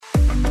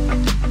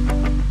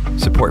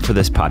Support for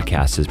this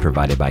podcast is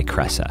provided by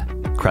Cresa.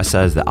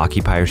 Cresa is the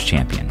Occupier's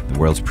Champion, the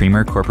world's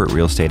premier corporate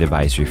real estate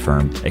advisory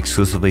firm,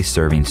 exclusively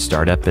serving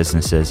startup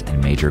businesses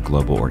and major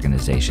global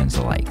organizations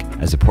alike.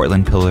 As a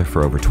Portland pillar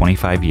for over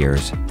 25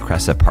 years,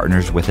 Cresa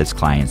partners with its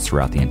clients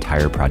throughout the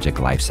entire project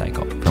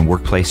lifecycle, from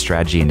workplace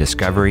strategy and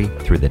discovery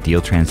through the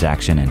deal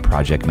transaction and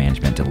project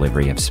management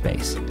delivery of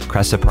space.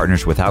 Cresa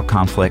partners without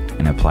conflict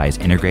and applies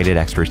integrated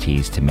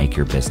expertise to make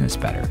your business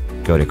better.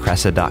 Go to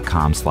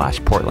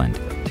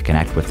cresa.com/Portland to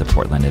connect with the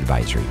Portland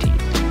advisory team.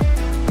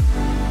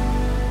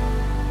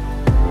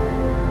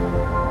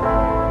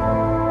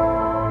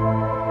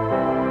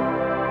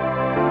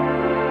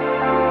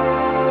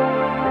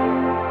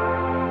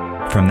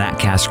 From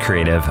ThatCast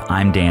Creative,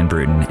 I'm Dan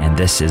Bruton, and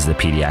this is the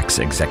PDX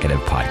Executive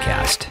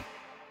Podcast,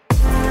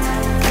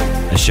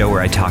 a show where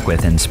I talk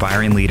with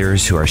inspiring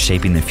leaders who are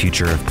shaping the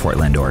future of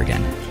Portland,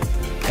 Oregon.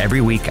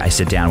 Every week, I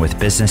sit down with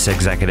business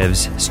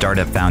executives,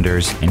 startup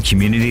founders, and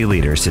community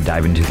leaders to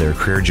dive into their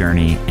career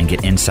journey and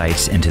get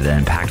insights into the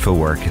impactful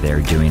work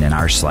they're doing in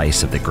our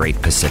slice of the Great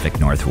Pacific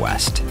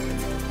Northwest.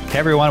 Hey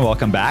everyone,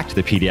 welcome back to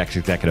the PDX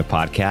Executive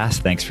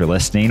Podcast. Thanks for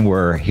listening.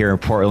 We're here in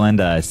Portland.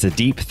 It's a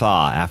deep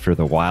thaw after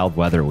the wild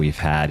weather we've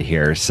had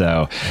here.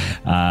 So,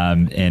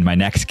 and my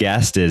next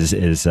guest is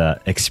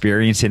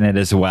experiencing it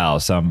as well.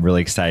 So I'm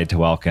really excited to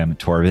welcome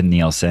Torben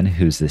Nielsen,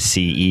 who's the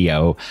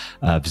CEO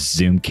of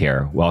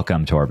ZoomCare.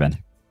 Welcome, Torben.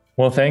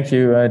 Well, thank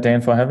you, Dan,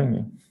 for having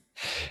me.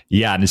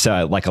 Yeah, and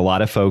so like a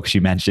lot of folks,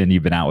 you mentioned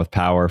you've been out with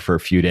power for a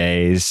few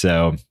days.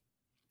 So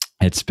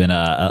it's been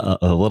a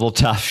little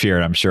tough here,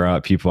 and I'm sure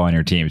people on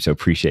your team, so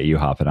appreciate you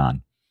hopping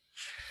on.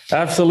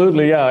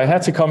 Absolutely, yeah. I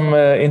had to come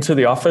into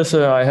the office.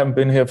 I haven't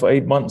been here for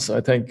 8 months,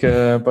 I think,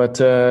 but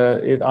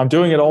I'm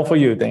doing it all for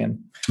you, Dan.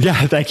 Yeah,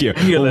 thank you.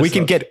 Well, we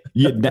can get,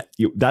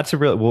 that's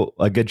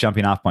a good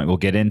jumping off point. We'll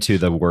get into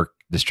the work,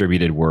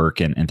 distributed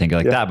work and things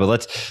like that, but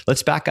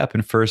let's back up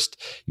and first,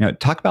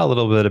 talk about a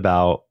little bit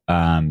about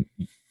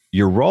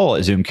your role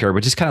at ZoomCare,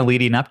 but just kind of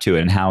leading up to it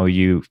and how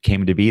you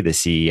came to be the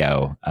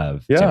CEO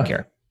of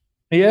ZoomCare.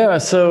 Yeah,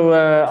 so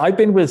I've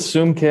been with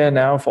ZoomCare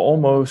now for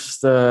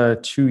almost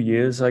 2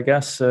 years, I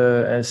guess,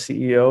 as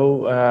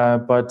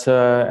CEO. But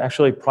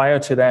actually, prior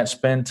to that,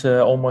 spent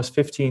almost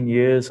 15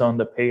 years on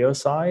the payer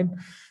side.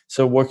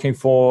 So working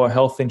for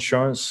health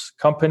insurance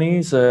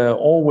companies,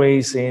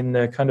 always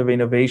in kind of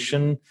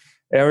innovation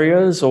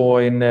areas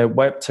or in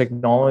web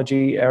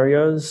technology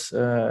areas.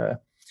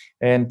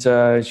 And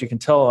as you can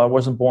tell, I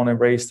wasn't born and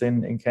raised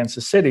in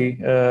Kansas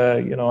City.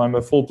 I'm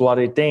a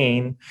full-blooded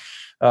Dane.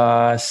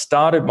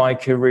 Started my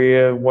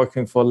career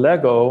working for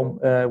Lego,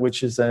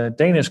 which is a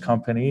Danish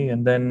company,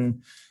 and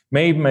then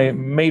made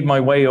my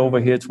way over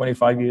here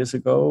 25 years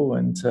ago.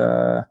 And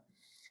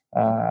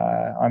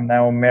I'm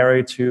now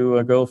married to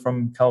a girl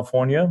from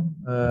California,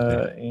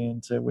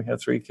 and we have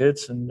 3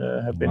 kids and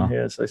have been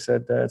here, as I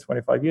said,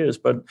 25 years.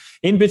 But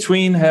in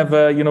between, have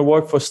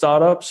worked for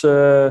startups,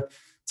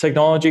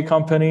 technology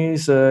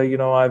companies.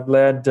 I've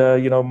led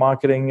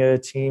marketing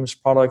teams,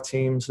 product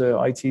teams,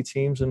 IT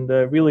teams, and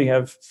really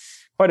have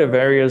quite a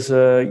various,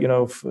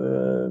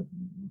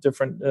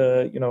 different,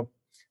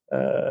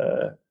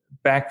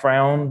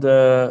 background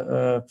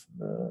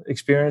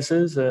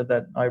experiences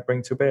that I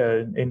bring to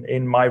bear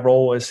in my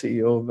role as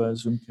CEO of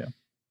ZoomCare.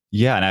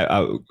 Yeah, and I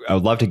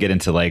would love to get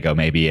into Lego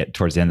maybe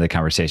towards the end of the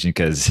conversation,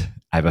 because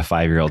I have a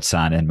 5-year-old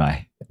son and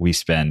we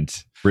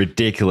spend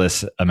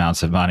ridiculous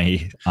amounts of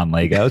money on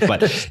Legos.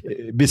 But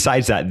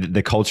besides that,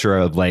 the culture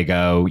of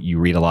Lego, you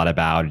read a lot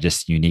about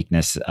just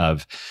uniqueness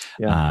of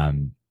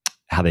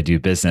how they do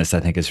business, I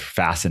think is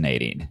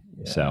fascinating.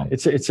 Yeah. So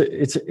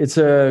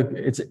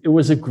it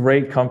was a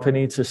great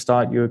company to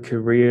start your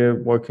career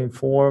working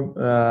for.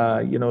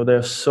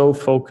 They're so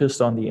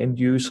focused on the end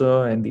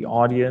user and the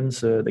audience,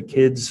 the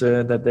kids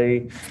that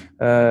they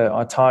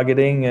are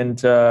targeting, and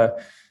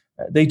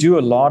they do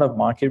a lot of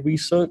market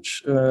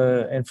research.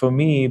 And for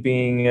me,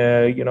 being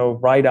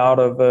right out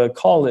of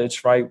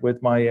college, right,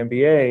 with my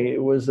MBA,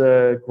 it was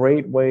a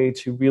great way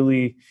to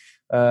really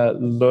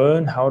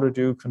learn how to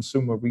do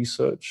consumer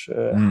research,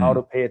 how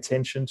to pay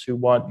attention to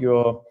what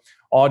your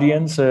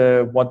audience,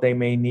 what they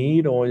may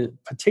need, or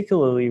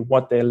particularly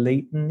what their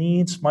latent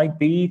needs might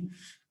be.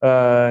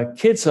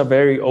 Kids are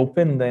very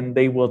open, and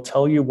they will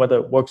tell you whether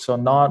it works or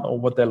not, or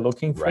what they're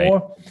looking for.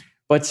 Right.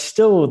 But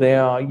still, they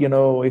are,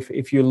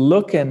 if you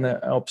look and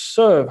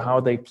observe how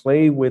they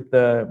play with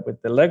the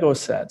Lego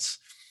sets,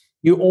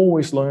 you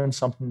always learn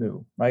something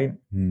new, right?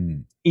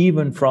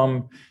 Even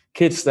from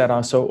kids that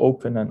are so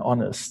open and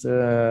honest.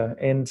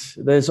 And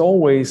there's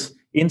always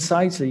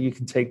insights that you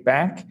can take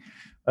back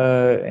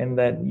and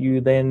that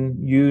you then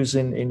use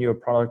in your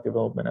product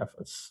development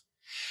efforts.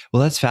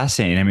 Well, that's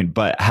fascinating. I mean,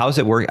 but how's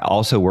it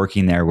also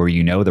working there where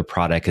the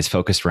product is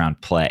focused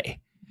around play?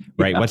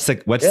 Right. Yeah. What's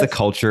the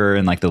culture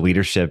and like the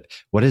leadership?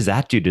 What does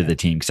that do to the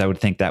team? Because I would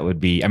think that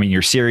would be,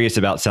 you're serious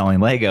about selling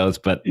Legos,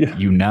 but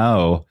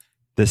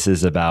this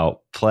is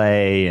about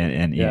play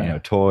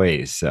and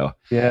toys. So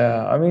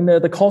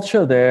the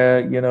culture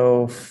there,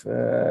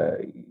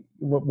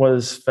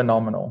 was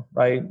phenomenal,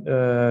 right?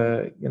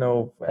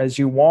 As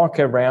you walk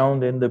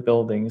around in the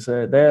buildings,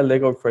 there are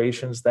Lego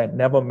creations that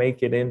never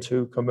make it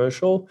into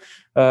commercial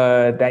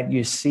that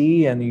you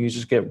see and you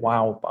just get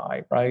wowed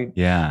by, right?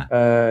 Yeah.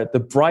 The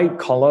bright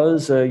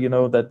colors,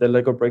 that the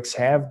Lego bricks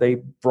have, they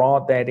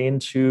brought that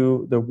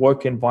into the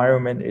work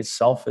environment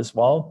itself as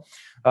well.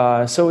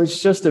 So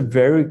it's just a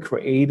very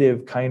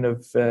creative kind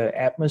of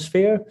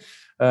atmosphere.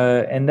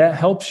 And that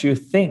helps you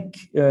think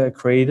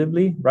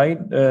creatively, right?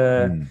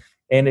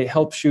 And it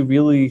helps you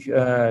really,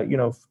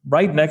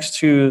 right next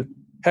to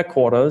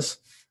headquarters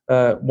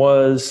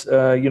was,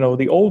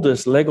 the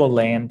oldest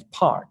Legoland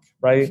park,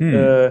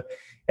 right?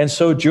 And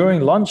so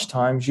during lunch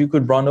times, you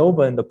could run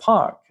over in the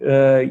park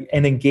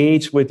and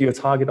engage with your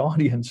target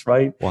audience,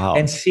 right? Wow.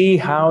 And see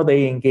how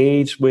they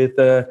engage with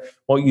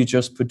what you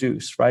just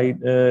produced, right?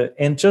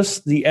 And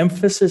just the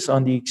emphasis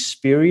on the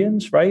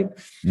experience, right?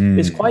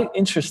 Is quite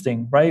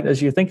interesting, right?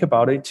 As you think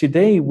about it,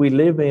 today we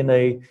live in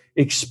a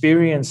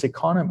experience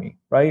economy,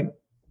 right?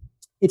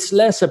 It's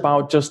less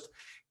about just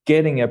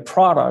getting a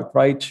product,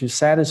 right, to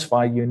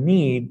satisfy your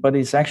need, but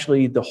it's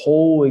actually the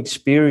whole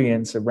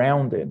experience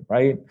around it,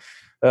 right?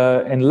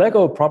 And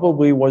Lego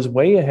probably was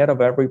way ahead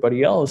of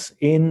everybody else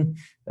in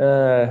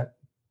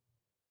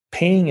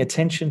paying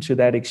attention to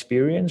that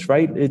experience,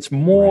 right? It's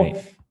more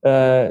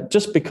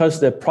just because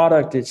the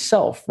product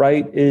itself,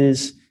 right,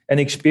 is an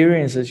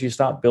experience as you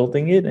start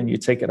building it and you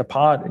take it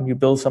apart and you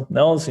build something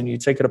else and you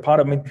take it apart.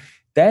 I mean,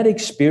 that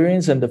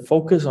experience and the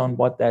focus on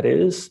what that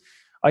is,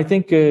 I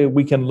think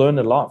we can learn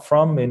a lot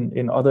from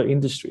in other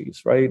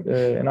industries, right?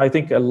 And I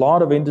think a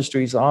lot of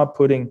industries are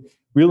putting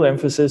real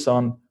emphasis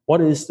on what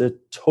is the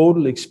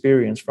total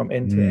experience from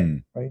end to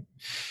end, right?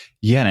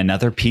 Yeah, and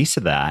another piece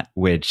of that,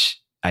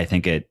 which I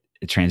think it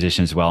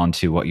transitions well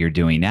into what you're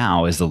doing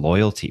now, is the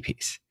loyalty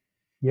piece.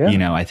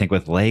 Yeah. I think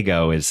with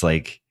Lego is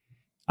like,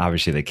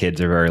 obviously the kids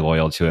are very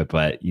loyal to it,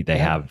 but they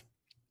have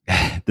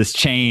this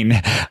chain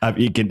of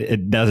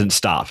it doesn't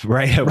stop,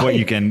 right? Of what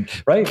you can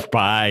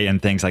buy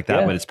and things like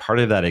that, but it's part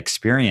of that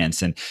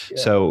experience. And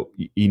so,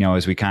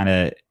 as we kind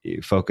of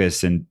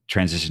focus and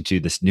transition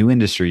to this new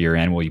industry you're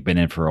in, well, you've been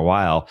in for a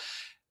while,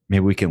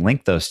 maybe we can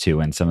link those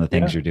two and some of the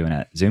things you're doing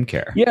at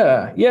ZoomCare.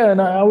 Yeah.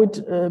 And I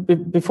would,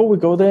 before we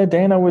go there,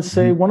 Dan, I would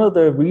say one of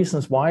the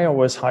reasons why I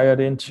was hired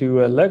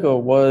into Lego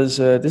was,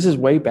 this is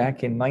way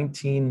back in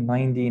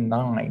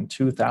 1999,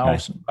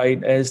 2000,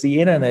 right? As the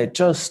internet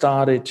just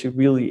started to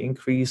really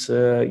increase,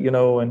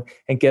 and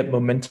get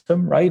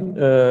momentum, right?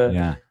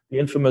 The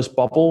infamous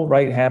bubble,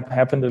 right?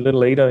 Happened a little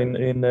later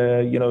in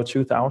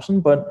 2000,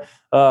 but,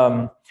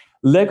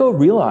 Lego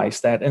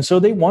realized that. And so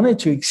they wanted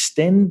to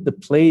extend the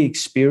play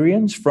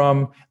experience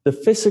from the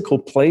physical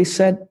play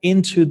set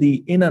into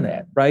the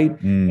internet,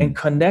 right? And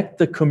connect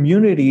the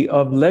community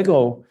of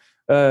Lego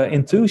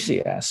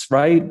enthusiasts,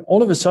 right?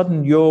 All of a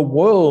sudden, your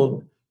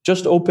world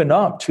just opened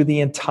up to the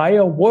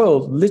entire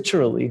world,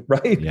 literally,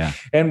 right? Yeah.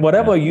 And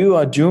whatever you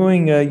are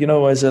doing,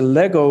 as a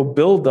Lego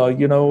builder,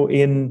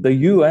 in the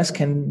US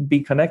can be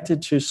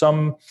connected to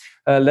some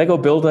Lego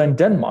builder in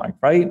Denmark,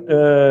 right?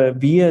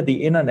 Via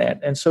the internet.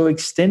 And so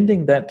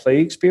extending that play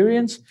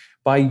experience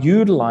by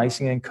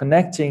utilizing and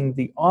connecting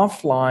the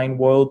offline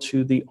world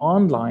to the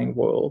online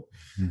world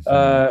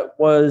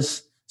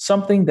was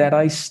something that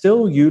I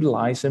still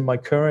utilize in my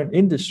current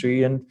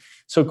industry. And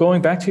so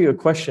going back to your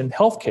question,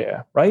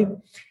 healthcare, right?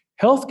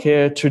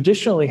 Healthcare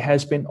traditionally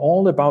has been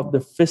all about the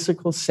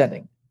physical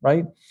setting,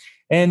 right?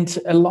 And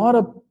a lot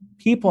of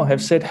people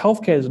have said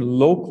healthcare is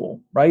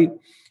local, right?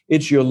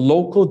 It's your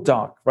local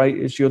doc, right?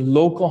 It's your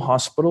local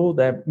hospital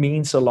that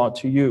means a lot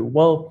to you.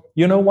 Well,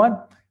 you know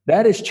what?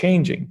 That is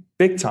changing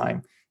big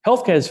time.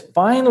 Healthcare is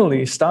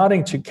finally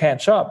starting to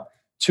catch up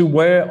to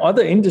where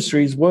other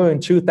industries were in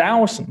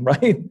 2000,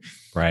 right?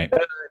 Right.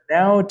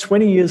 Now,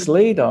 20 years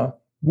later,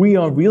 we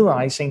are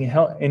realizing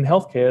in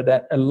healthcare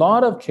that a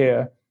lot of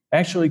care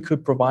actually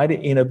could provide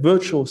it in a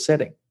virtual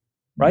setting,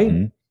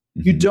 right?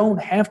 You don't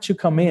have to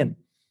come in.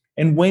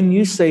 And when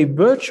you say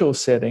virtual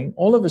setting,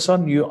 all of a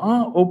sudden you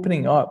are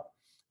opening up,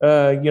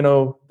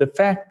 the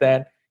fact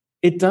that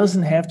it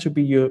doesn't have to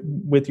be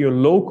with your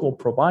local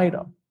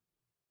provider.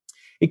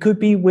 It could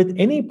be with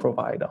any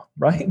provider,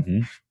 right?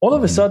 All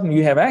of a sudden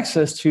you have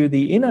access to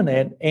the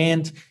internet,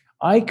 and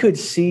I could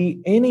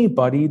see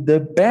anybody, the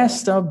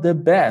best of the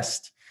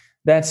best,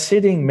 that's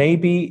sitting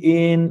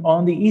maybe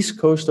on the East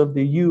Coast of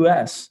the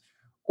US,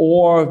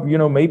 or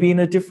maybe in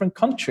a different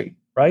country,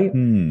 right?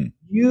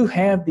 You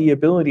have the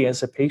ability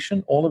as a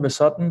patient all of a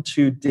sudden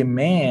to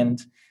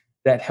demand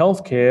that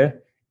healthcare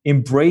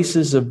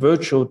embraces a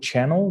virtual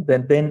channel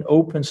that then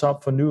opens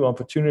up for new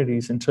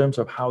opportunities in terms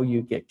of how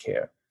you get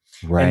care.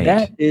 Right. And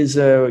that is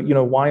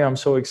why I'm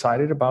so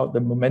excited about the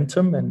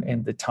momentum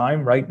and the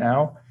time right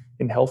now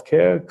in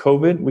healthcare.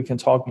 COVID, we can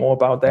talk more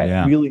about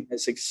that, really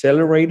has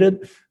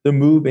accelerated the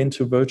move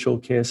into virtual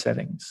care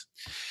settings.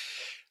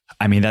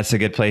 I mean, that's a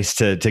good place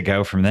to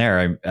go from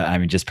there. I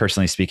mean, just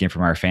personally speaking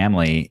from our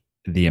family,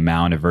 the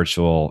amount of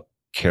virtual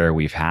care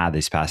we've had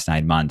these past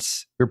 9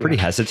 months, we're pretty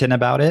hesitant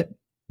about it.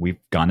 we've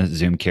gone to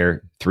Zoom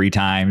Care 3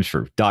 times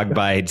for dog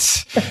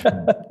bites,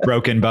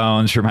 broken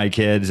bones for my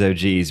kids. Oh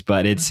geez.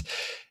 But it's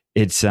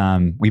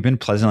we've been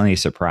pleasantly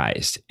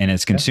surprised, and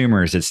as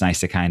consumers, it's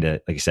nice to kind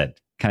of, like I said,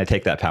 kind of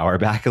take that power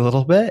back a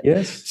little bit.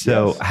 Yes.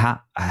 So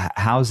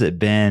how's it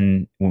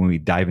been when we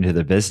dive into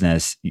the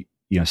business?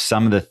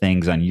 Some of the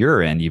things on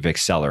your end you've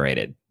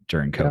accelerated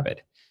during COVID.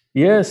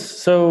 Yes.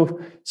 So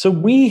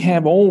we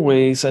have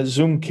always at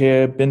Zoom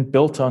Care been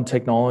built on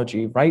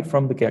technology right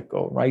from the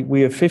get-go, right?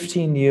 We are a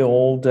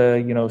 15-year-old,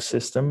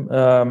 system,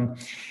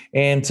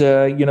 and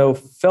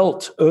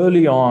felt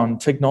early on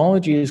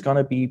technology is going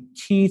to be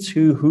key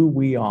to who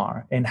we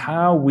are and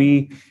how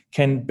we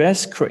can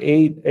best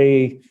create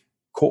a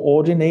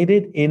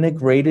coordinated,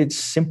 integrated,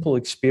 simple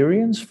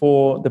experience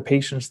for the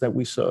patients that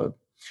we serve.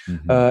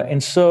 Mm-hmm.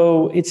 And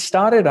so it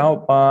started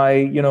out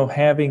by,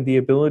 having the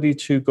ability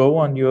to go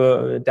on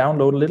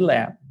download a little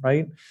app,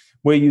 right?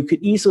 Where you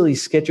could easily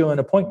schedule an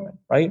appointment,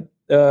 right?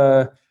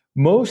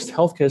 Most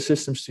healthcare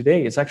systems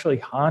today, it's actually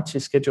hard to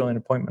schedule an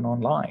appointment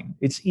online.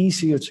 It's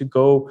easier to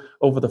go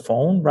over the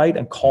phone, right?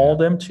 And call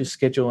them to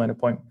schedule an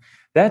appointment.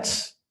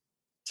 That's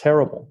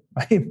terrible,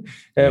 right?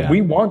 We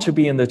want to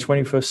be in the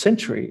 21st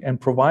century and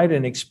provide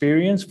an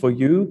experience for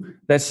you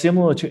that's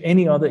similar to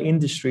any other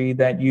industry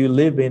that you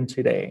live in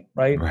today,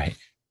 right? Right.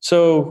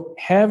 So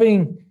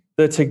having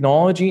the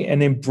technology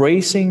and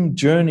embracing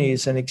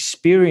journeys and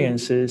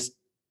experiences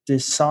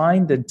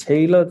designed and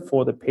tailored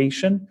for the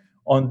patient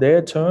on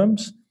their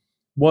terms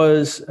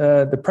was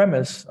the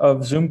premise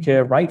of Zoom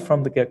Care right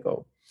from the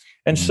get-go.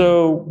 And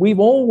so we've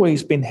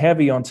always been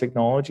heavy on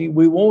technology.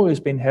 We've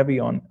always been heavy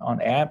on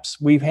apps.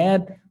 We've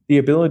had the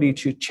ability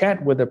to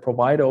chat with a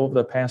provider over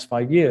the past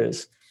 5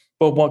 years.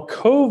 But what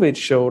COVID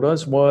showed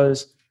us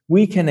was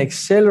we can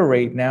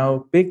accelerate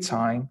now big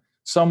time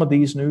some of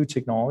these new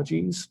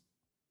technologies,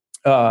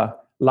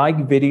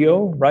 like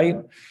video, right?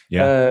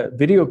 Yeah.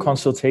 Video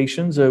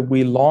consultations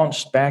we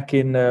launched back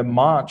in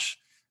March,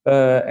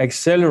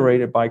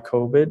 accelerated by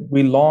COVID.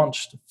 We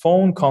launched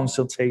phone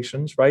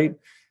consultations, right?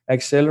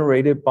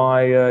 Accelerated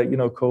by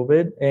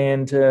COVID,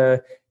 and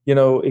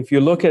if you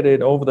look at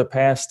it over the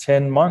past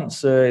 10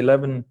 months,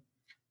 11,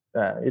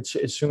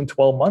 it's soon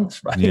 12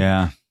 months, right?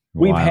 Yeah,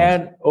 we've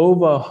had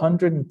over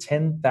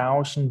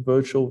 110,000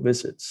 virtual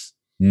visits.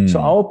 So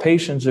our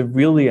patients have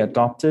really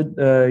adopted,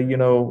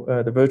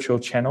 the virtual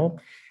channel,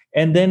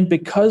 and then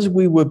because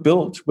we were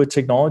built with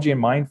technology in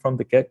mind from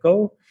the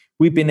get-go,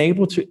 we've been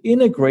able to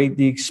integrate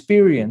the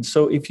experience.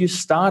 So if you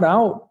start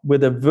out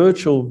with a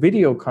virtual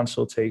video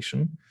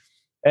consultation,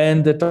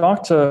 and the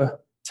doctor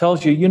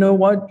tells you, you know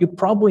what, you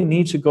probably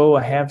need to go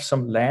have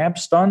some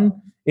labs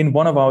done in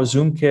one of our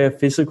Zoom Care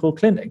physical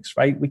clinics,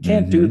 right? We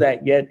can't do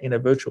that yet in a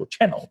virtual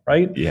channel,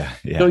 right? Yeah.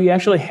 So you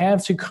actually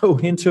have to go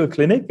into a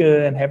clinic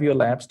and have your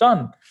labs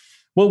done.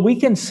 Well, we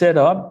can set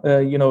up,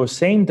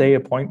 same day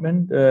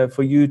appointment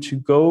for you to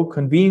go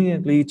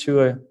conveniently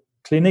to a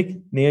clinic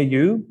near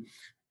you.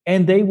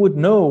 And they would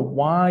know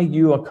why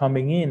you are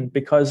coming in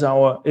because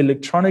our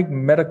electronic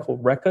medical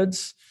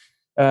records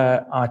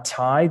are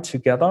tied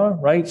together,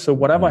 right? So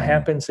whatever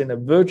happens in a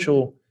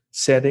virtual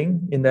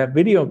setting in that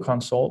video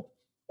consult,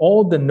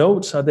 all the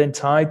notes are then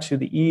tied to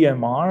the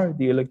EMR,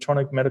 the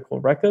electronic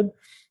medical record,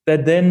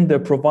 that then the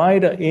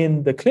provider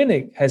in the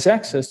clinic has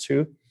access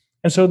to.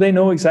 And so they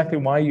know exactly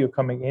why you're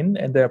coming in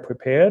and they're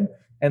prepared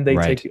and they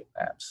take your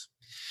labs.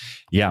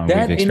 Yeah,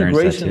 that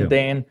integration,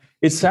 Dan,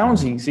 it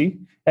sounds easy.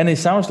 And it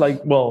sounds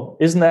like, well,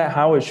 isn't that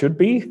how it should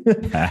be?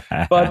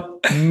 But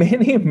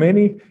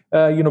many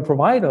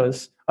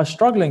providers are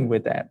struggling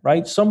with that,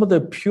 right? Some of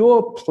the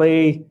pure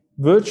play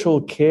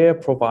virtual care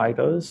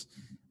providers,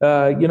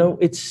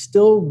 it's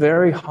still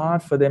very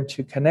hard for them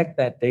to connect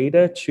that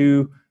data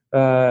to,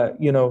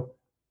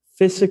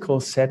 physical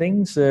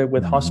settings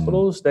with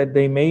hospitals that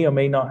they may or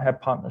may not have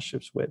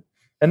partnerships with.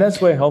 And that's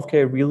where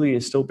healthcare really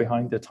is still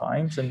behind the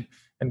times. And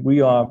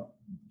we are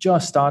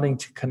just starting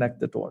to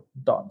connect the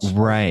dots.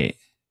 Right.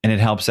 And it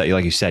helps that,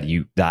 like you said,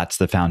 that's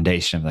the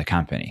foundation of the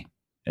company,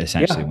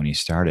 essentially, when you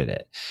started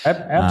it.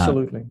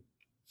 Absolutely.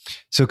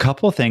 So a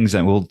couple of things,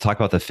 and we'll talk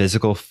about the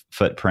physical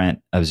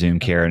footprint of Zoom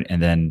Care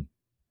and then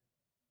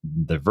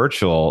the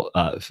virtual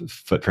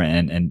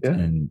footprint and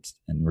in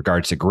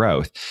regards to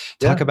growth.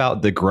 Talk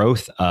about the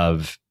growth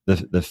of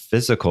the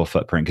physical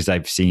footprint, because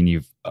I've seen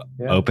you've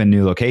opened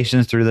new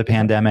locations through the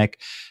pandemic.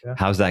 Yeah.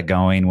 How's that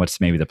going?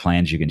 What's maybe the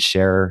plans you can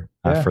share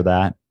for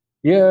that?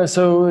 Yeah,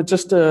 so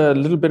just a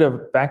little bit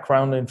of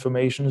background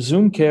information.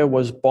 Zoom Care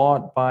was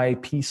bought by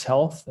Peace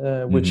Health,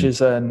 which is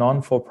a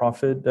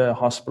non-for-profit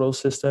hospital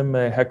system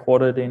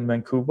headquartered in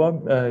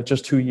Vancouver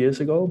just 2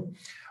 years ago.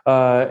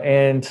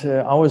 And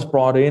I was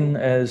brought in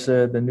as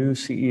the new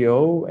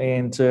CEO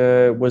and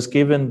was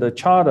given the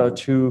charter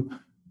to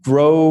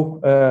grow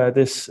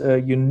this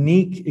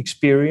unique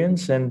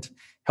experience and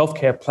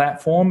healthcare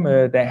platform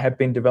that had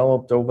been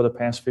developed over the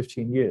past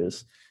 15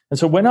 years. And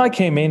so when I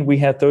came in, we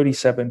had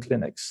 37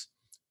 clinics.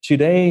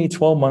 Today,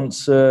 12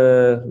 months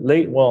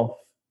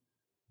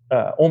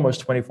almost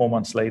 24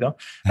 months later,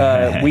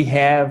 we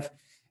have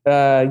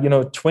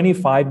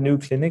 25 new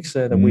clinics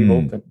that we've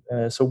opened.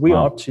 So we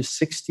are up to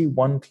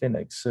 61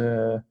 clinics.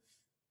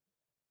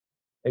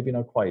 Maybe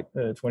not quite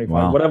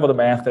 25, whatever the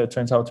math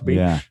turns out to be.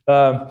 Yeah.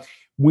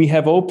 We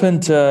have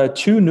opened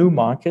 2 new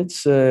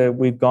markets.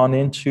 We've gone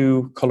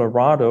into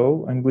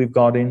Colorado and we've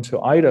got into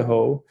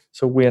Idaho.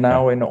 So we are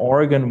now in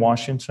Oregon,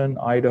 Washington,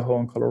 Idaho,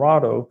 and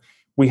Colorado.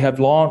 We have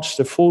launched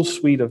a full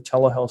suite of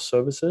telehealth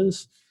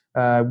services.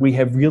 We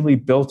have really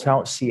built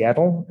out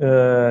Seattle.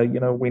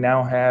 We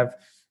now have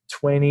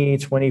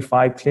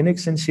 25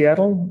 clinics in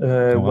Seattle.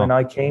 When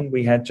I came,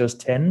 we had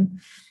just 10.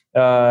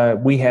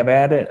 We have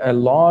added a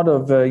lot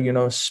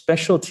of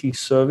specialty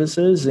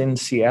services in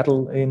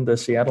Seattle, in the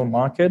Seattle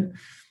market,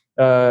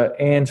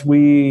 and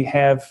we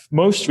have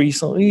most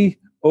recently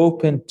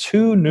opened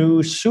 2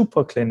 new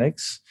super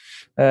clinics,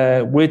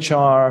 which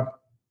are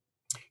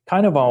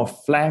kind of our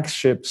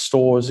flagship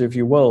stores, if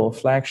you will,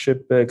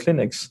 flagship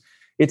clinics.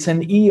 It's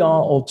an ER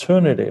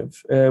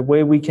alternative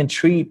where we can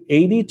treat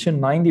 80 to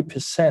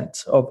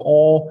 90% of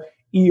all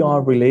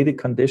ER-related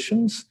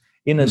conditions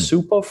in a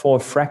super for a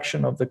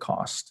fraction of the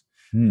cost.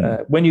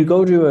 When you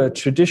go to a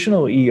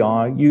traditional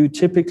ER, you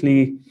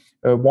typically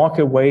walk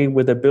away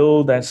with a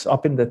bill that's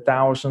up in the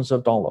thousands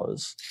of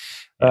dollars.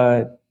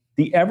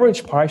 The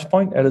average price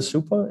point at a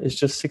super is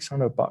just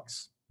 $600.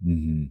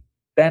 Mm-hmm.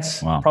 That's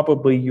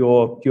probably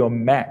your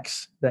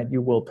max that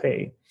you will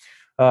pay.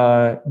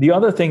 The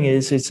other thing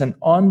is it's an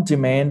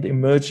on-demand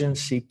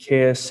emergency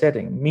care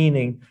setting,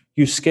 meaning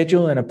you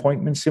schedule an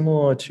appointment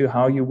similar to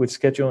how you would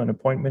schedule an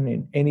appointment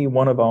in any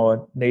one of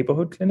our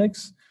neighborhood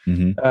clinics.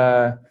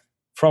 Mm-hmm.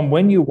 From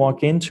when you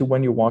walk in to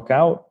when you walk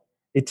out,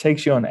 it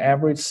takes you on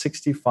average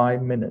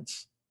 65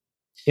 minutes.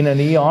 In an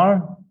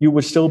ER, you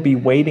would still be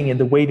waiting in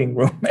the waiting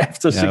room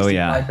after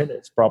 65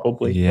 minutes,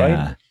 probably,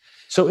 right?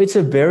 So it's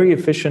a very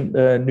efficient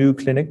new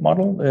clinic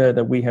model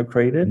that we have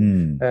created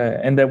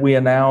and that we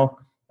are now,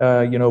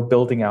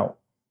 building out.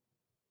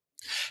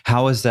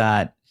 How is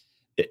that?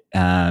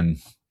 Because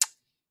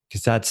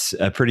that's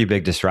a pretty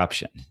big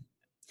disruption.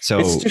 So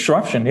it's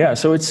disruption, yeah.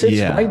 So it sits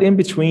right in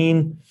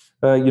between,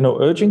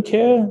 urgent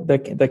care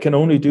that can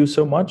only do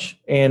so much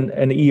and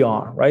an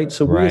ER, right?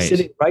 So we're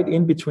sitting right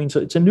in between. So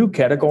it's a new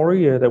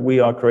category that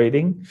we are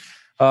creating.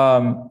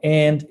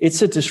 And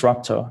it's a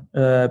disruptor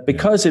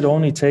because it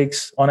only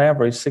takes, on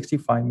average,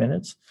 65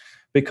 minutes,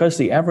 because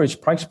the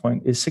average price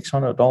point is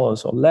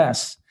 $600 or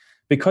less,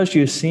 because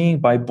you're seeing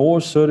by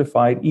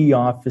board-certified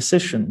ER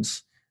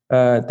physicians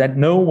that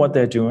know what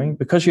they're doing,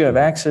 because you have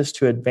access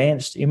to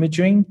advanced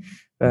imaging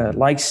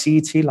like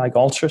CT, like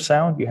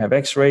ultrasound. You have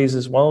X-rays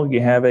as well. You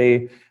have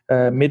a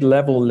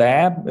mid-level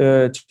lab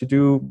to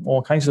do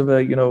all kinds of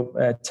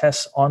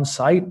tests on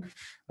site.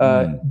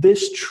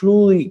 This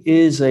truly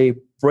is a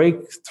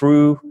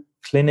breakthrough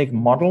clinic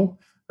model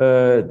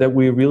that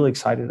we're really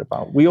excited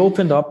about. We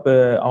opened up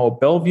our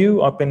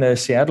Bellevue up in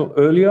Seattle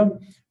earlier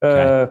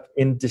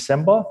in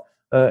December,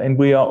 and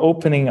we are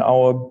opening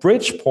our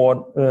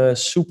Bridgeport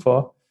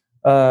super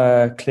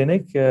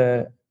clinic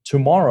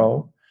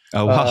tomorrow.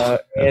 Oh, wow.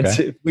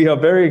 And we are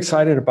very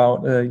excited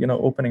about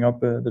opening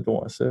up the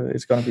doors.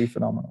 It's going to be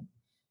phenomenal.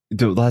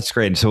 That's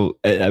great. So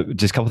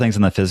just a couple things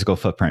on the physical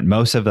footprint.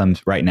 Most of them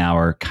right now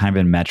are kind of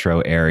in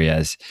metro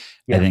areas.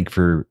 I think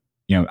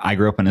I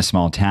grew up in a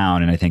small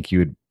town, and I think you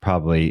would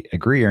probably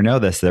agree or know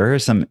this. There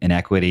is some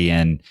inequity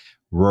in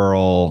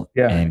rural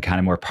and kind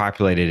of more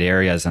populated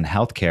areas on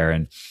healthcare.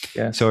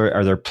 And so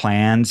are there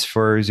plans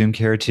for Zoom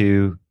Care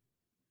to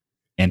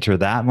enter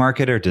that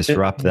market or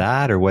disrupt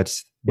that? Or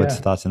what's the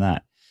thoughts on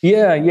that?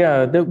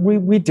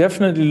 We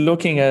definitely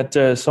looking at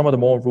some of the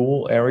more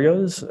rural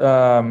areas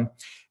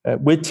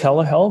with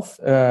telehealth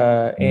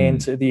and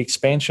the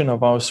expansion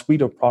of our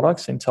suite of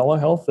products in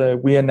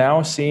telehealth. We are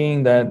now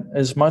seeing that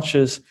as much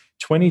as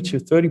 20 to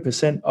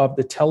 30% of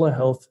the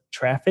telehealth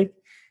traffic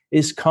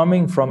is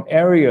coming from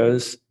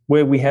areas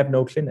where we have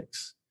no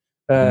clinics.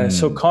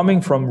 So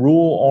coming from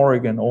rural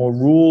Oregon or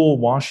rural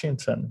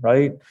Washington,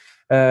 right,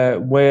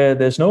 where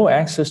there's no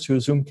access to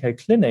a Zoom Care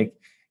clinic,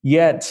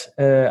 yet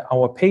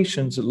our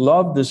patients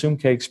love the Zoom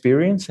Care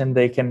experience and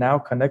they can now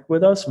connect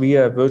with us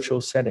via a virtual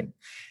setting.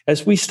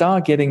 As we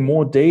start getting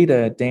more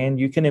data, Dan,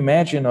 you can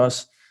imagine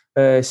us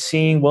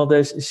seeing,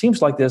 it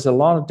seems like there's a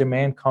lot of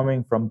demand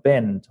coming from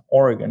Bend,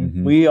 Oregon.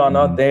 Mm-hmm. We are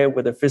not there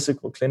with a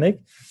physical clinic.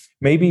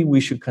 Maybe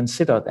we should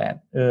consider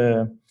that.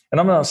 And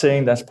I'm not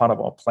saying that's part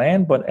of our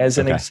plan, but as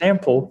an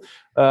example,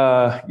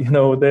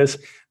 there's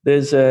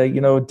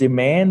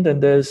demand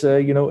and there's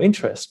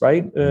interest,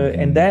 right?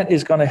 And that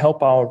is going to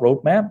help our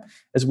roadmap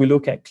as we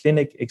look at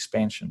clinic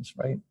expansions,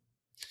 right?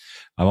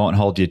 I won't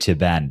hold you to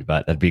Bend,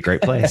 but that'd be a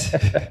great place.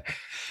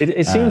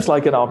 It seems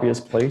like an obvious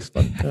place,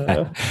 but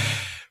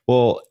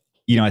well,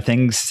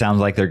 things sound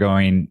like they're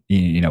going,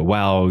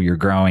 well, you're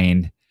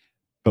growing,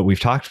 but we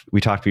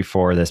talked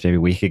before this maybe a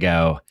week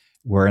ago.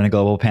 We're in a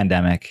global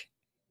pandemic.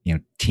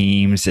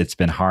 Teams, it's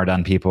been hard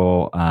on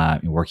people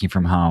working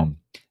from home.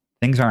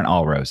 Things aren't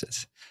all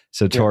roses.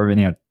 So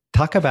Torben,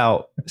 talk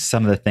about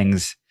some of the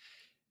things,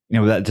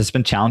 that's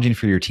been challenging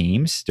for your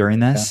teams during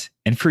this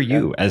and for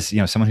you as,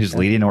 someone who's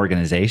leading an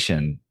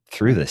organization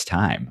through this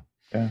time.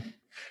 Yeah.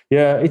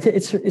 Yeah,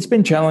 it's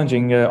been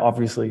challenging,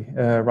 obviously,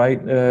 right?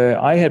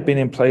 I had been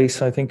in place,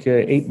 I think,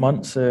 8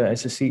 months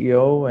as a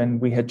CEO,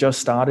 and we had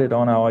just started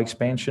on our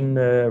expansion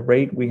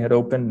rate. We had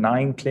opened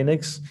 10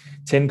 clinics,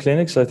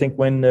 I think,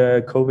 when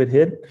COVID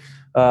hit.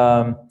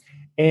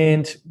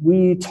 And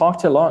we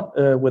talked a lot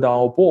with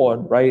our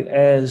board, right,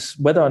 as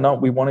whether or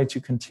not we wanted to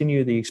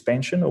continue the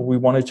expansion or we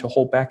wanted to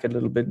hold back a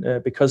little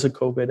bit because of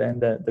COVID and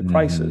the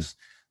crisis,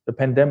 the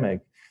pandemic.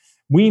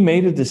 We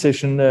made a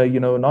decision,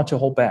 not to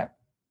hold back.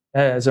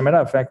 As a matter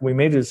of fact, we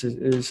made a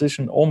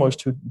decision almost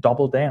to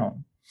double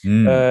down.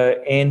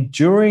 And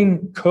during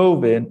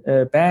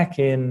COVID, back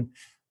in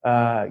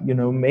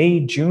May,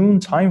 June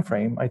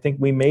timeframe, I think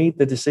we made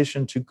the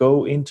decision to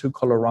go into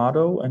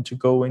Colorado and to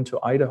go into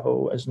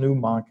Idaho as new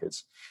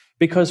markets,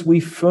 because we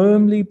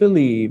firmly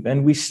believe,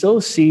 and we still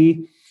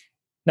see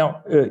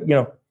now,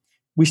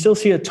 we still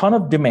see a ton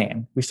of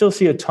demand. We still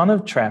see a ton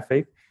of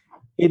traffic.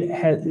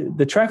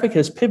 The traffic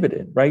has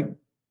pivoted, right?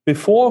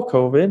 Before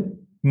COVID,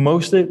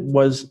 most of it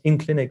was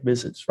in-clinic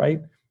visits,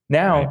 right?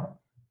 Now,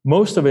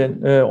 most of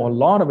it, or a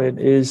lot of it,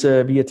 is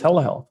via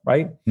telehealth,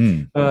 right?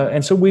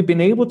 And so we've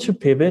been able to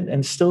pivot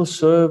and still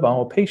serve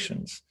our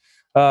patients.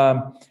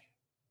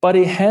 But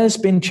it has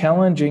been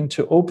challenging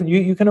to open.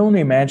 You can only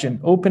imagine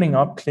opening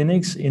up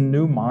clinics in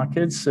new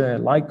markets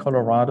like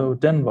Colorado,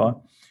 Denver,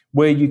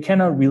 where you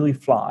cannot really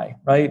fly,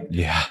 right?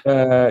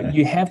 Yeah.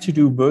 You have to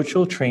do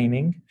virtual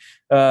training.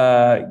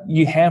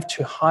 You have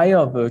to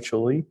hire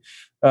virtually.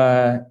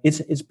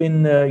 It's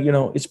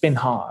been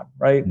hard,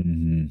 right?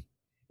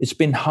 It's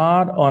been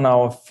hard on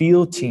our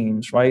field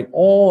teams, right?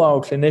 All our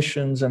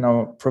clinicians and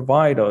our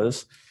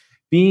providers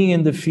being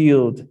in the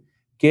field,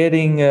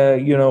 getting,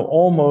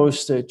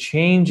 almost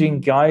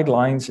changing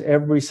guidelines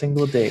every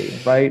single day,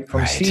 right?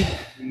 From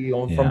CDC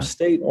or from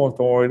state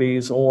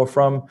authorities or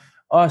from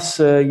us,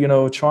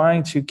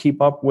 trying to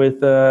keep up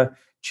with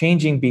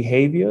changing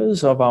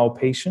behaviors of our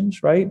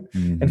patients, right?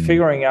 And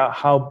figuring out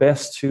how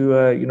best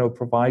to,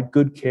 provide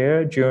good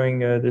care during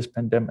this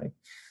pandemic.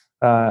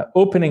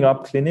 Opening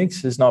up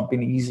clinics has not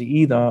been easy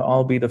either.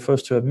 I'll be the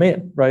first to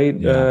admit, right?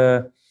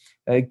 Yeah.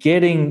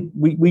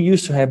 We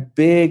used to have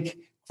big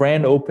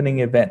grand opening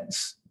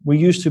events. We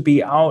used to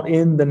be out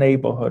in the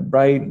neighborhood,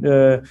 right?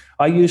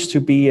 I used to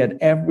be at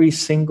every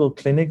single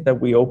clinic that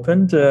we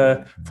opened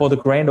for the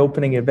grand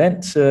opening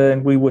event,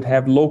 and we would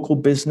have local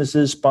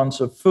businesses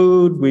sponsor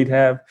food. We'd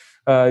have,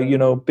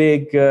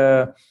 big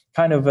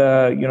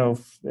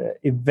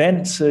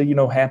events,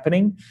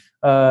 happening,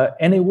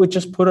 and it would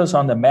just put us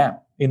on the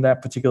map in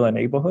that particular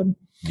neighborhood.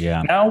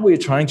 Yeah. Now we're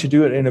trying to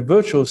do it in a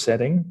virtual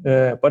setting,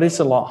 but it's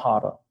a lot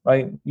harder,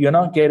 right? You're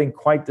not getting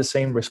quite the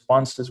same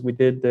response as we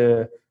did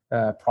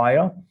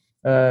prior.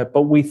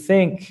 But we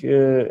think,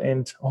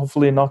 and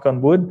hopefully knock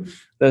on wood,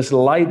 there's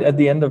light at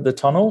the end of the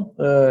tunnel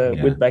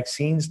with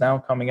vaccines now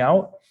coming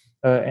out.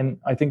 And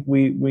I think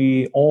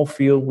we all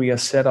feel we are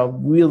set up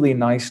really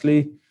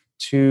nicely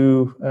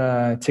to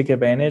take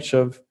advantage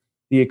of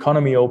the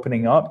economy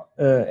opening up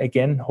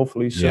again,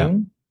 hopefully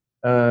soon,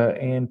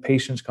 and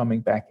patients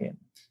coming back in.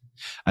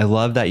 I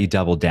love that you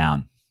doubled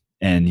down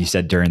and you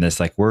said during this,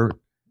 like we're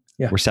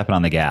stepping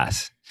on the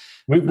gas.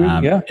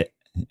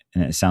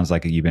 And it sounds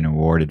like you've been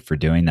rewarded for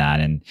doing that.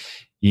 And,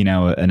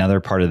 another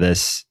part of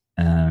this,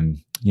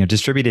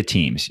 distributed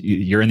teams.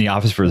 You're in the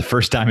office for the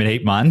first time in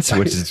 8 months,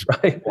 which is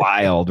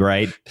wild,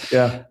 right?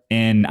 Yeah.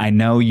 And I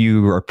know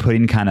you are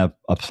putting kind of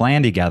a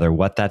plan together,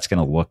 what that's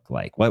going to look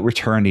like, what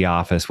return to the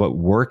office, what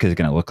work is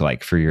going to look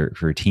like for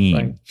your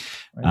team.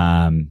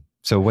 Right.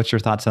 So what's your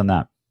thoughts on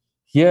that?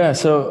 Yeah,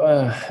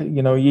 so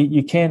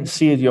you can't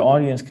see it, your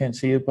audience can't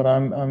see it, but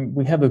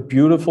we have a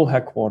beautiful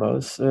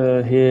headquarters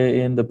here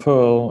in the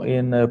Pearl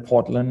in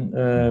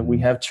Portland. We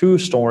have 2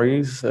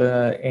 stories,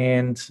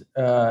 and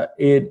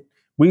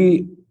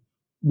we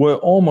were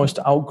almost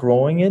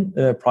outgrowing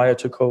it prior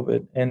to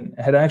COVID, and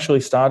had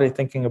actually started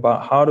thinking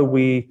about how do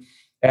we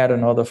add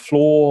another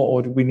floor,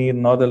 or do we need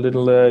another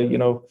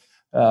little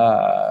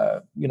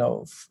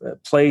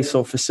place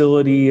or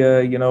facility,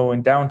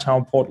 in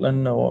downtown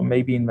Portland or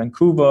maybe in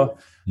Vancouver,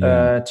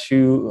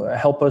 to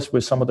help us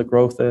with some of the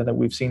growth that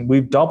we've seen.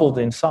 We've doubled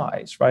in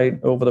size, right,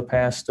 over the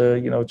past,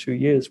 2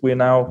 years. We're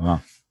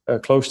now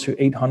close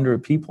to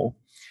 800 people.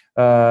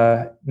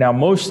 Now,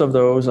 most of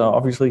those are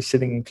obviously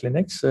sitting in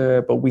clinics,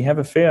 but we have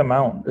a fair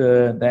amount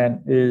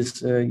that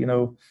is,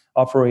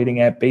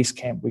 operating at base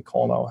camp, we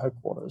call our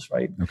headquarters,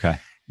 right? Okay.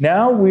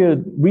 Now we're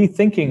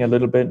rethinking a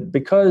little bit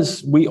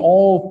because we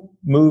all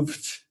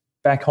moved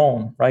back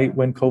home, right,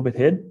 when COVID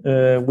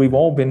hit. We've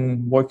all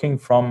been working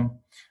from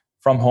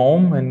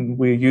home, and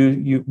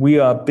we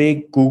are a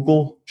big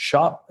Google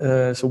shop.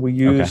 So we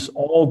use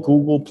all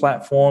Google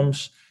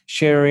platforms,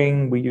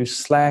 sharing. We use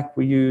Slack.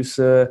 We use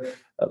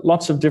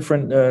lots of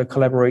different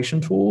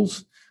collaboration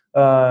tools.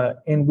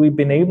 And we've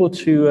been able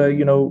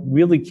to,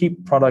 really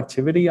keep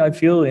productivity. I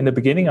feel in the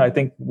beginning, I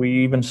think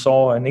we even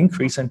saw an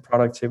increase in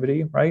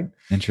productivity, right?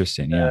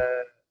 Interesting. Yeah.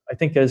 I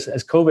think as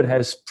COVID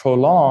has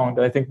prolonged,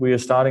 I think we are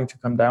starting to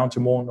come down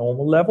to more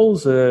normal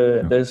levels.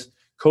 There's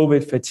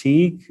COVID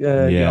fatigue.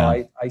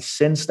 I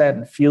sense that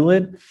and feel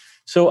it.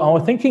 So our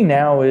thinking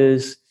now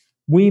is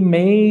we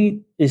may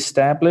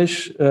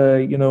establish,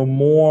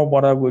 more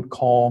what I would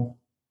call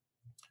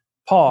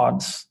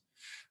pods.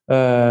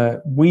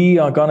 We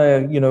are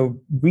gonna,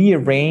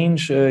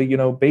 rearrange,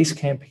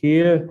 Basecamp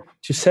here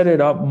to set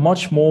it up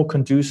much more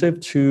conducive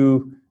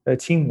to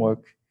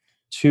teamwork,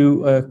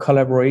 to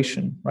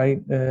collaboration,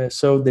 right?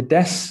 So the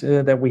desks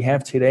that we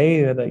have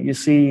today that you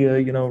see,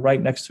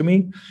 right next to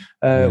me,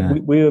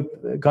 we're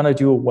gonna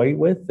do away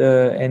with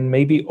and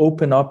maybe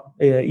open up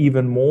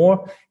even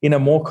more in a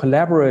more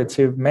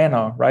collaborative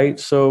manner, right?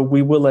 So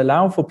we will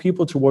allow for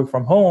people to work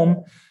from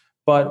home,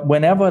 but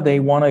whenever they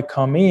want to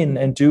come in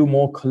and do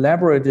more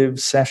collaborative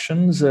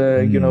sessions,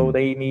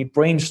 they need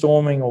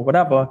brainstorming or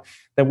whatever,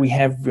 that we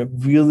have a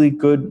really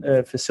good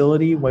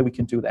facility where we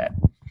can do that.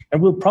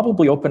 And we'll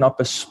probably open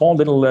up a small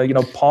little,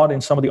 pod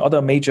in some of the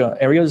other major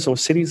areas or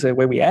cities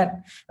where we're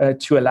at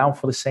to allow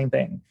for the same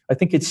thing. I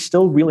think it's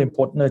still really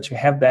important to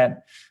have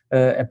that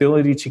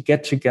ability to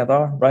get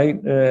together,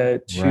 right?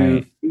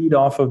 To feed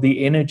off of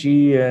the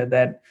energy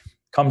that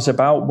comes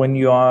about when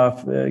you are,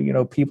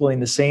 people in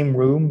the same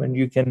room, and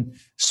you can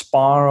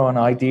spar on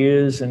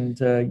ideas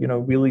and,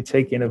 really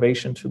take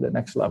innovation to the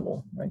next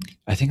level, right?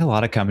 I think a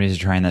lot of companies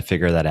are trying to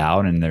figure that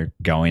out, and they're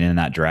going in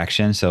that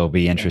direction. So it'll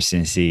be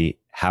interesting to see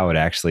how it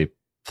actually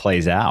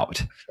plays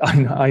out.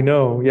 I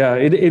know. Yeah,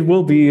 it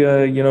will be,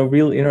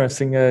 real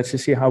interesting to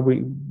see how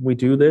we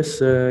do this.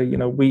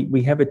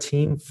 We have a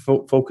team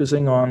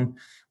focusing on,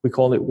 we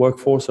call it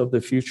workforce of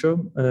the future.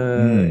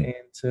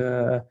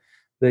 And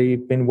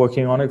they've been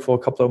working on it for a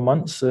couple of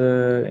months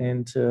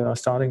and are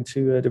starting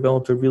to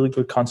develop a really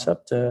good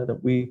concept that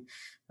we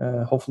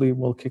hopefully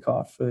will kick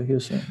off here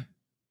soon.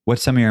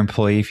 What's some of your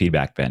employee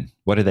feedback been?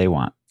 What do they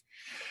want?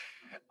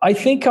 I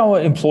think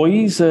our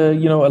employees, a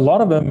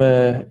lot of them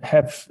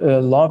have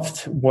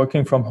loved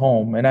working from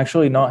home and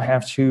actually not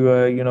have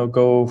to,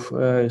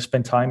 go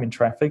spend time in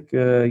traffic,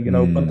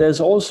 but there's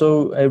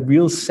also a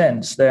real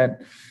sense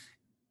that,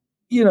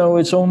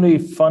 it's only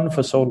fun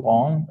for so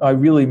long. I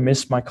really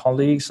miss my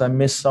colleagues. I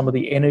miss some of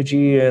the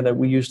energy that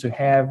we used to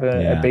have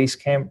at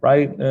Basecamp,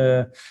 right?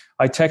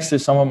 I texted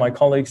some of my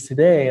colleagues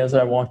today as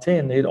I walked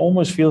in. It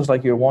almost feels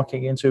like you're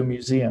walking into a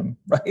museum,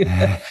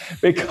 right?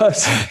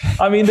 Because,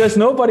 there's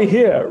nobody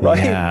here,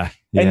 right? Yeah.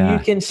 And you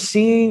can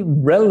see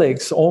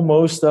relics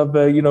almost of,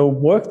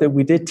 work that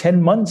we did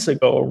 10 months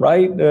ago,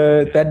 right?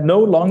 That no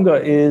longer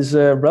is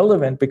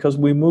relevant because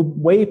we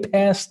moved way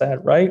past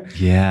that, right?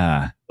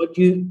 Yeah. But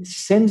you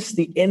sense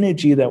the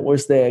energy that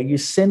was there. You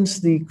sense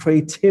the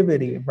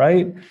creativity,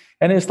 right?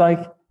 And it's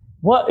like,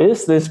 what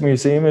is this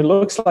museum? It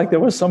looks like there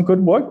was some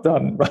good work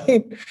done,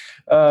 right?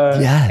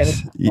 Yes.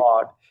 And it's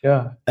hard.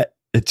 Yeah.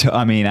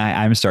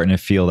 I'm starting to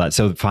feel that.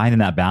 So finding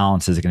that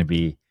balance is going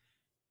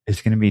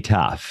to be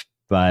tough.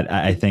 But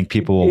I think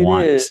people will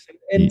want. Is.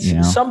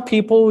 And some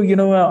people,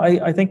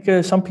 I think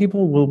some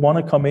people will want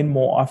to come in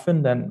more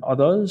often than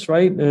others,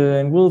 right?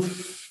 And we'll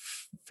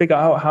figure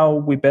out how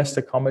we best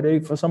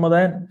accommodate for some of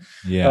that.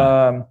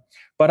 Yeah.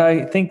 But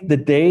I think the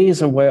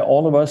days of where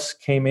all of us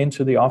came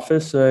into the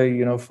office,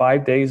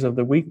 5 days of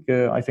the week,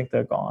 I think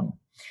they're gone.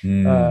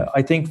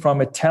 I think from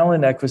a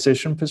talent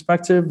acquisition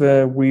perspective,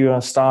 we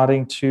are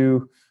starting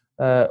to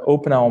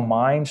open our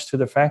minds to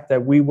the fact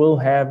that we will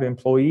have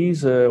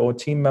employees or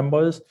team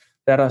members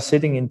that are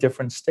sitting in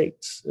different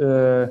states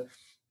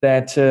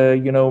that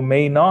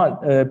may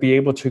not be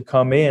able to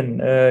come in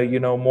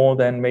more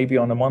than maybe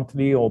on a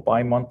monthly or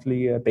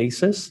bi-monthly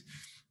basis,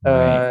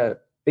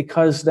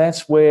 because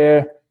that's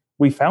where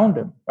we found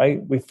them,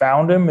 right? We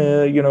found them,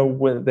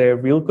 with their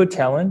real good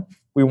talent.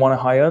 We want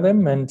to hire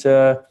them, and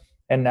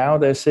now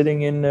they're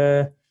sitting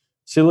in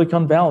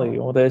Silicon Valley,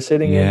 or they're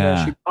sitting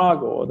in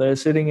Chicago, or they're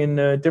sitting in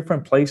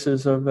different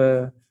places of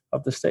the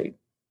state.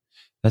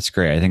 That's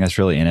great. I think that's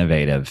really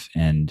innovative,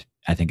 and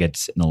I think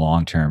it's in the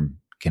long term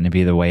going to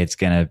be the way it's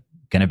going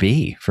to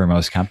be for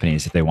most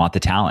companies if they want the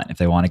talent, if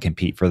they want to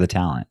compete for the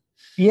talent.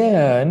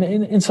 Yeah, and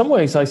in some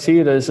ways, I see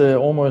it as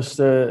almost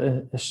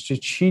a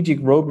strategic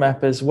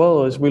roadmap as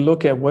well, as we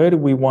look at where do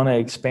we want to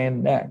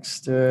expand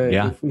next.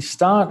 If we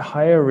start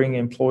hiring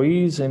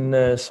employees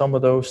in some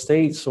of those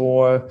states,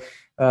 or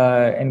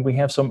and we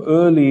have some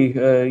early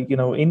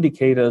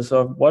indicators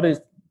of what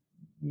is,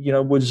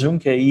 would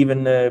ZoomCare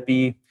even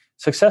be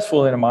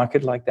successful in a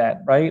market like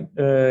that, right?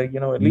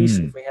 At least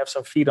if we have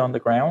some feet on the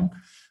ground,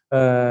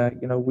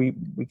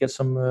 we get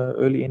some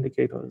early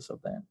indicators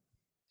of that.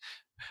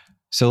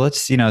 So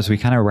let's, as we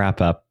kind of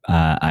wrap up,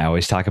 I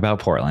always talk about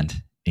Portland,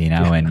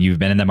 and you've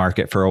been in the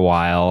market for a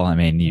while. I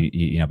mean,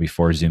 you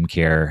before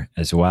ZoomCare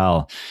as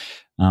well.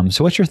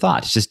 So what's your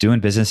thoughts? Just doing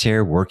business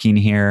here, working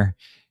here,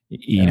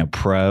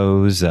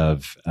 pros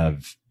of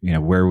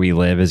where we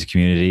live as a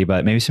community,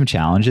 but maybe some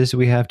challenges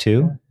we have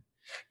too.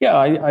 Yeah,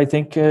 I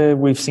think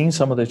we've seen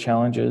some of the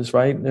challenges,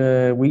 right?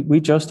 We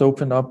just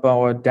opened up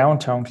our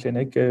downtown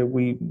clinic.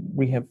 We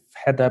have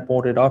had that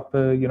boarded up,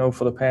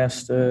 for the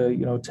past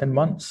 10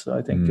 months.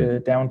 I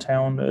think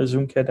downtown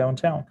ZoomCare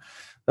downtown.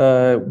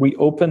 we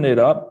opened it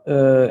up,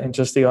 and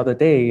just the other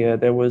day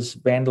there was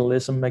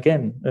vandalism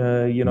again.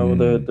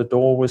 The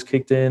door was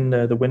kicked in,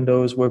 the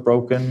windows were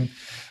broken.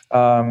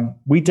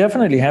 We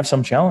definitely have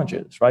some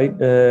challenges, right?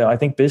 I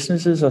think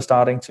businesses are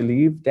starting to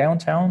leave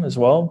downtown as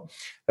well.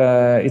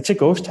 It's a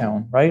ghost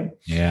town, right?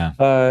 Yeah.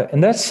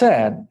 And that's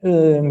sad.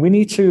 We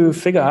need to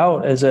figure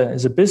out as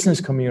a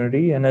business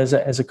community and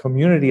as a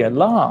community at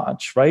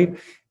large, right?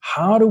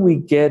 How do we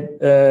get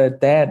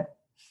that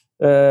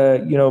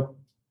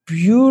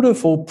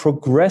beautiful,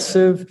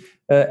 progressive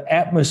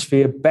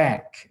atmosphere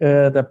back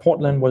that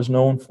Portland was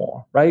known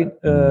for, right?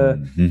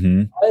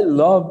 I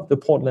love the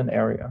Portland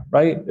area,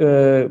 right?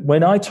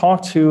 When I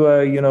talk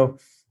to,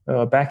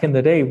 back in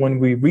the day when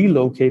we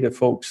relocated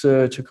folks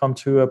to come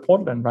to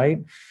Portland,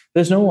 right?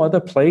 There's no other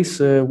place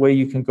where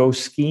you can go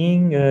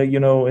skiing,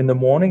 in the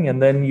morning,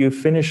 and then you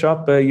finish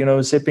up,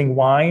 sipping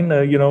wine,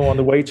 on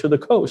the way to the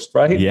coast,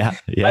 right? Yeah.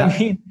 I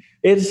mean,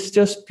 it's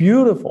just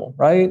beautiful,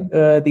 right?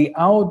 The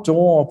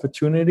outdoor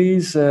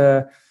opportunities,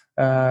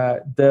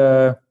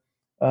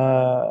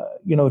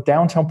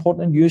 downtown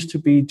Portland used to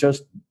be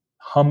just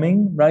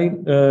humming, right?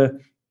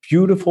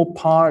 Beautiful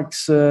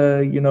parks,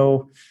 a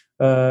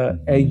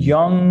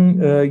young,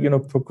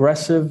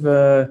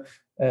 progressive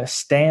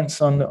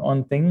stance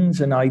on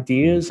things and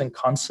ideas and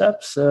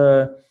concepts.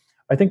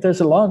 I think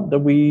there's a lot that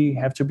we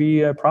have to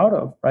be proud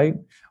of, right?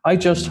 I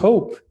just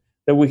hope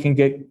that we can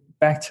get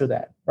back to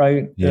that,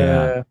 right?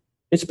 Yeah.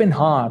 It's been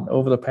hard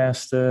over the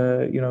past,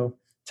 10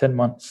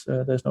 months.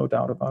 There's no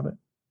doubt about it.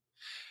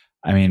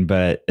 I mean,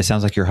 but it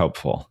sounds like you're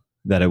hopeful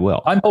that it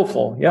will. I'm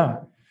hopeful. Yeah.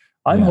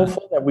 I'm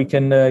hopeful that we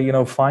can,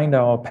 find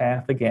our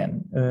path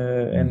again,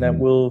 and that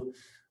we'll,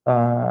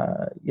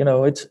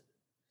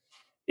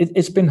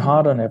 it's been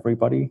hard on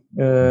everybody,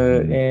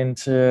 and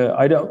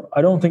I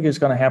don't think it's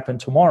going to happen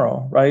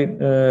tomorrow, right?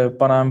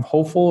 But I'm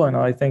hopeful, and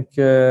I think,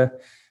 there's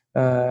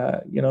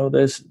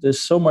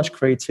so much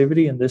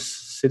creativity in this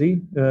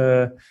city.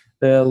 There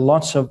are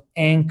lots of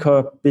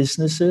anchor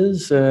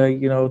businesses,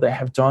 that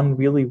have done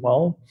really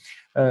well.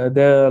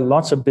 There are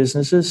lots of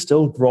businesses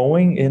still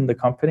growing in the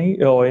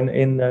company or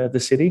in the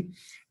city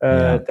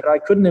that I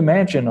couldn't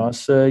imagine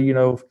us,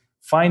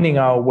 finding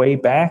our way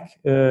back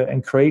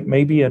and create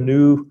maybe a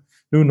new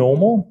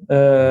normal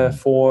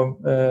for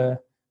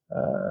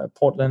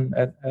Portland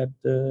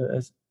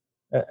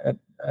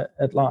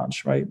at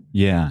large, right?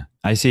 Yeah,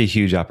 I see a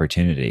huge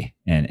opportunity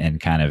in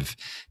kind of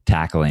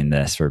tackling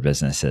this for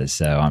businesses.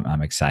 So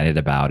I'm excited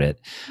about it.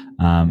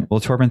 Well,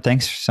 Torben,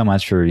 thanks so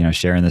much for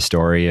sharing the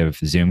story of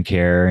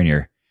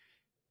ZoomCare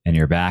and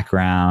your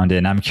background.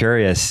 And I'm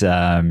curious,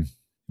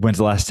 when's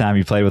the last time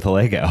you played with a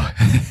Lego?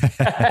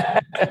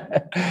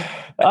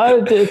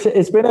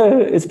 It's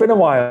been a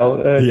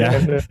while.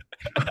 Yeah.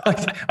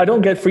 I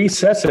don't get free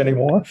sets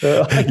anymore.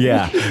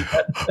 Yeah.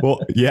 Well,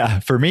 yeah.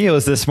 For me, it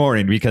was this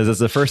morning because it's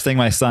the first thing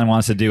my son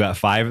wants to do at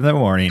 5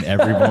 a.m.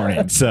 every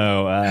morning.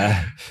 So,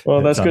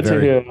 well, that's good to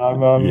hear.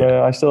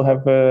 I still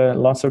have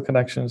lots of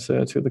connections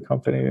to the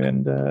company,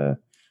 and I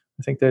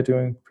think they're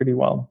doing pretty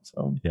well.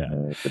 So, yeah.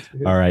 Good to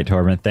hear. All right,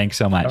 Torben. Thanks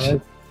so much. All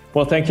right.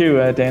 Well, thank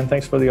you, Dan.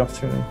 Thanks for the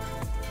opportunity.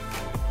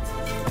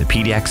 The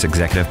PDX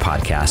Executive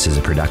Podcast is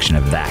a production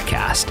of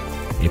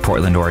ThatCast, a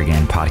Portland,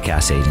 Oregon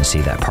podcast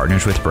agency that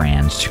partners with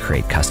brands to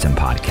create custom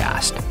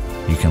podcasts.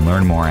 You can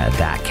learn more at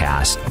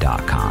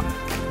thatcast.com.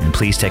 And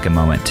please take a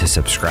moment to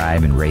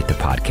subscribe and rate the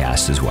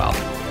podcast as well.